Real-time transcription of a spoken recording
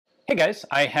Hey guys,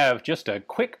 I have just a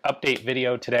quick update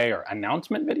video today, or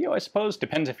announcement video I suppose,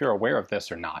 depends if you're aware of this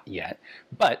or not yet.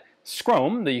 But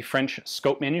Scrome, the French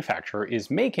scope manufacturer, is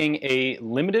making a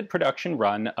limited production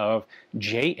run of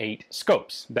J8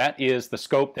 scopes. That is the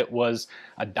scope that was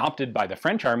adopted by the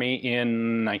French Army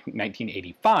in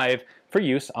 1985 for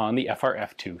use on the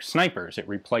FR-F2 snipers. It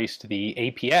replaced the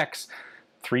APX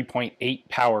 3.8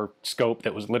 power scope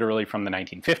that was literally from the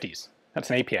 1950s. That's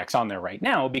an APX on there right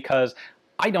now because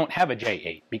I don't have a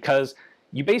J8, because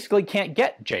you basically can't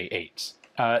get J8s.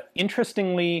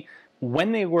 Interestingly,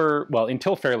 when they were, well,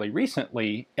 until fairly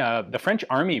recently, the French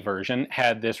Army version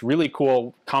had this really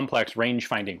cool, complex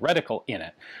range-finding reticle in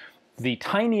it. The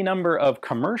tiny number of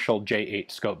commercial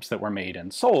J8 scopes that were made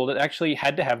and sold, it actually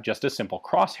had to have just a simple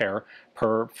crosshair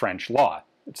per French law.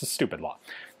 It's a stupid law.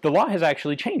 The law has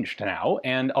actually changed now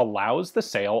and allows the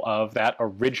sale of that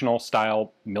original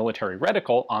style military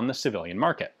reticle on the civilian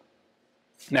market.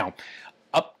 Now,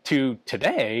 up to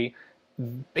today,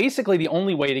 basically the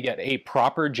only way to get a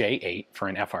proper J8 for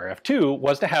an FR-F2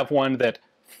 was to have one that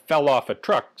fell off a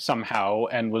truck somehow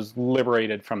and was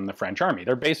liberated from the French Army.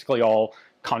 They're basically all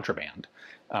contraband.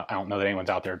 I don't know that anyone's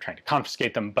out there trying to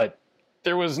confiscate them, but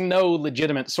there was no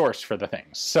legitimate source for the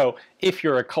things. So if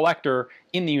you're a collector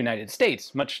in the United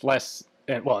States, much less,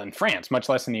 well, in France, much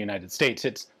less in the United States,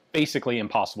 it's basically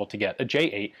impossible to get a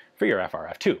J8 for your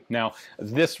FR-F2. Now,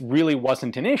 this really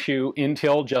wasn't an issue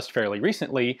until just fairly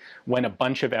recently, when a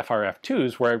bunch of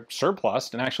FR-F2s were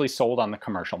surplused and actually sold on the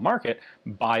commercial market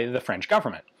by the French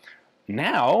government.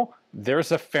 Now,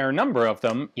 there's a fair number of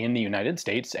them in the United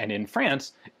States and in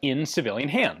France in civilian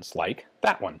hands, like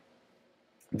that one.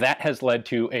 That has led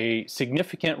to a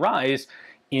significant rise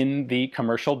in the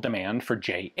commercial demand for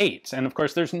J8s. And of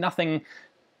course, there's nothing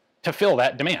to fill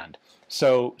that demand.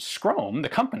 So Scrome, the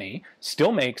company,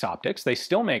 still makes optics, they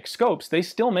still make scopes, they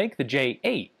still make the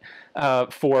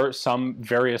J8 for some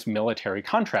various military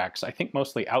contracts, I think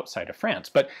mostly outside of France.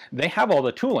 But they have all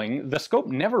the tooling. The scope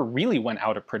never really went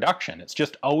out of production. It's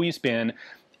just always been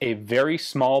a very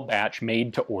small batch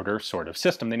made-to-order sort of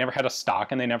system. They never had a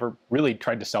stock and they never really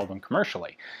tried to sell them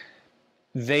commercially.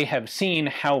 They have seen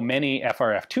how many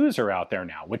FR-F2s are out there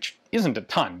now, which isn't a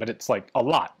ton, but it's like a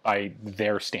lot by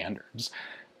their standards.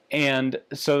 And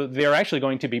so they're actually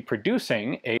going to be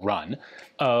producing a run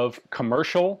of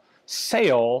commercial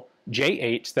sale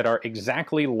J8s that are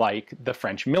exactly like the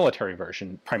French military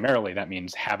version. Primarily, that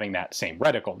means having that same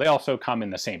reticle. They also come in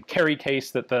the same carry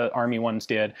case that the Army ones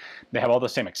did. They have all the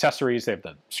same accessories. They have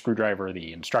the screwdriver,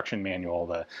 the instruction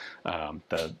manual,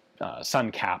 the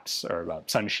sun caps, or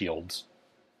sun shields.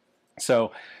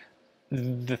 So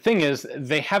the thing is,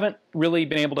 they haven't really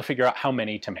been able to figure out how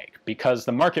many to make, because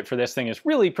the market for this thing is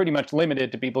really pretty much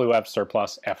limited to people who have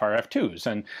surplus FR-F2s,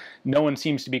 and no one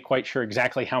seems to be quite sure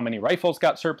exactly how many rifles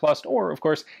got surplused, or of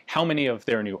course how many of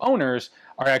their new owners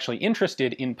are actually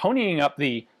interested in ponying up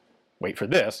the, wait for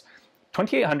this,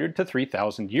 2,800 to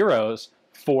 3,000 euros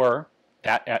for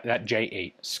that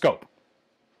J8 scope.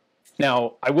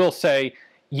 Now, I will say,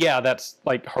 yeah, that's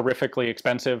like horrifically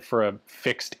expensive for a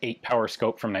fixed 8-power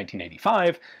scope from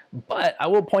 1985, but I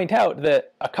will point out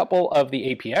that a couple of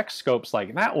the APX scopes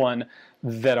like that one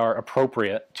that are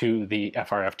appropriate to the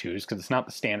FR-F2s, because it's not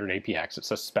the standard APX,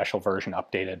 it's a special version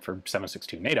updated for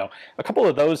 7.62 NATO, a couple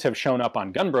of those have shown up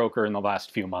on Gunbroker in the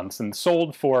last few months and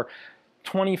sold for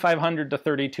 $2,500 to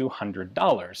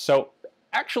 $3,200, so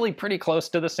actually pretty close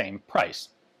to the same price.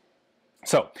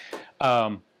 So,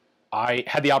 I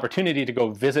had the opportunity to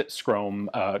go visit Scrome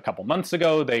a couple months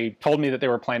ago. They told me that they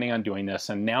were planning on doing this,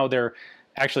 and now they're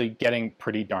actually getting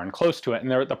pretty darn close to it.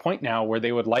 And they're at the point now where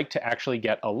they would like to actually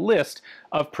get a list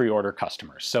of pre-order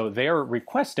customers. So they're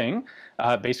requesting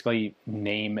basically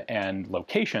name and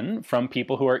location from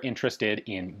people who are interested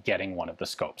in getting one of the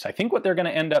scopes. I think what they're going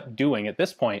to end up doing at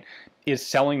this point is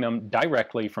selling them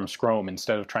directly from Scrome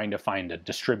instead of trying to find a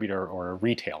distributor or a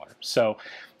retailer. So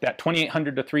that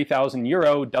 2,800 to 3,000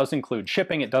 euro does include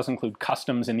shipping. It does include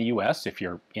customs in the US if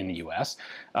you're in the US.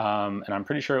 And I'm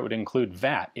pretty sure it would include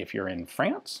VAT if you're in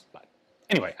France. But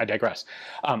anyway, I digress.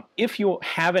 If you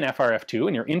have an FR-F2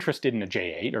 and you're interested in a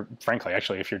J8, or frankly,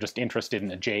 actually, if you're just interested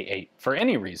in a J8 for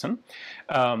any reason,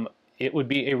 it would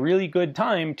be a really good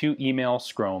time to email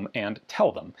Scrome and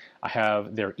tell them. I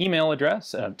have their email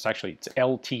address. It's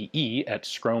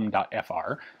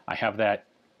lte@scrome.fr. I have that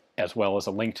as well as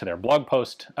a link to their blog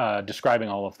post describing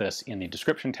all of this in the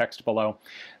description text below.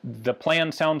 The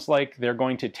plan sounds like they're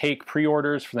going to take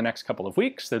pre-orders for the next couple of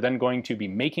weeks. They're then going to be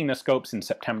making the scopes in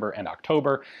September and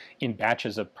October in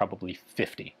batches of probably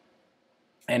 50.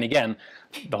 And again,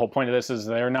 the whole point of this is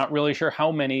they're not really sure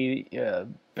how many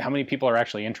people are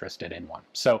actually interested in one.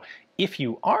 So if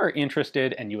you are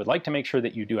interested and you would like to make sure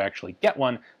that you do actually get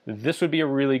one, this would be a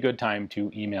really good time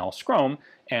to email Scrome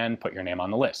and put your name on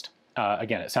the list.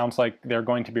 Again, it sounds like they're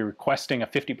going to be requesting a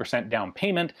 50% down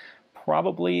payment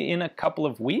probably in a couple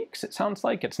of weeks, it sounds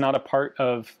like. It's not a part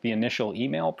of the initial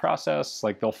email process.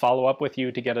 Like, they'll follow up with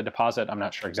you to get a deposit. I'm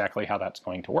not sure exactly how that's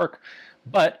going to work,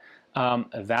 but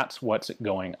that's what's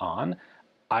going on.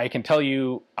 I can tell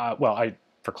you,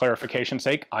 for clarification's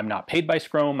sake, I'm not paid by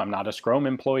Scrome. I'm not a Scrome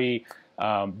employee,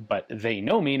 but they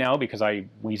know me now because I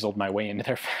weaseled my way into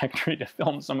their factory to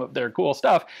film some of their cool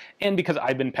stuff, and because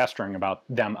I've been pestering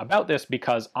them about this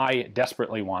because I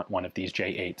desperately want one of these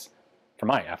J8s for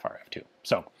my FR-F2.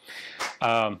 So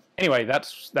anyway,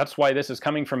 that's why this is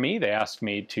coming from me. They asked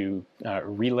me to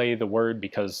relay the word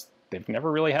because they've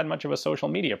never really had much of a social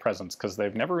media presence because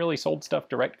they've never really sold stuff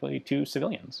directly to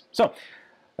civilians. So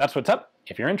that's what's up.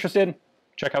 If you're interested,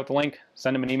 check out the link,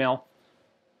 send them an email,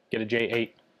 get a J8.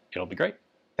 It'll be great.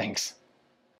 Thanks.